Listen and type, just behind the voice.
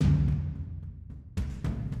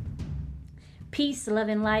Peace, love,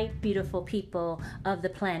 and light, beautiful people of the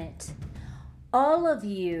planet. All of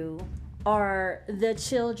you are the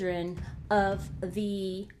children of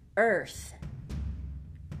the earth.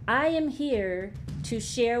 I am here to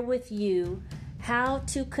share with you how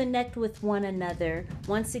to connect with one another.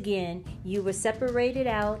 Once again, you were separated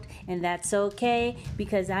out, and that's okay,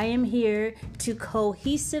 because I am here to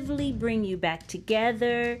cohesively bring you back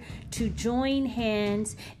together, to join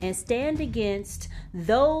hands and stand against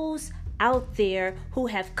those out there who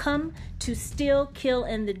have come to steal, kill,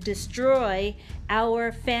 and destroy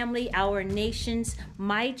our family, our nations,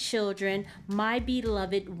 my children, my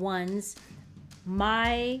beloved ones,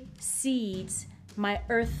 my seeds, my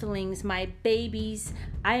earthlings, my babies.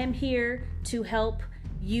 I am here to help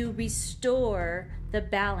you restore the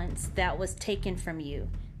balance that was taken from you.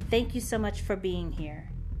 Thank you so much for being here.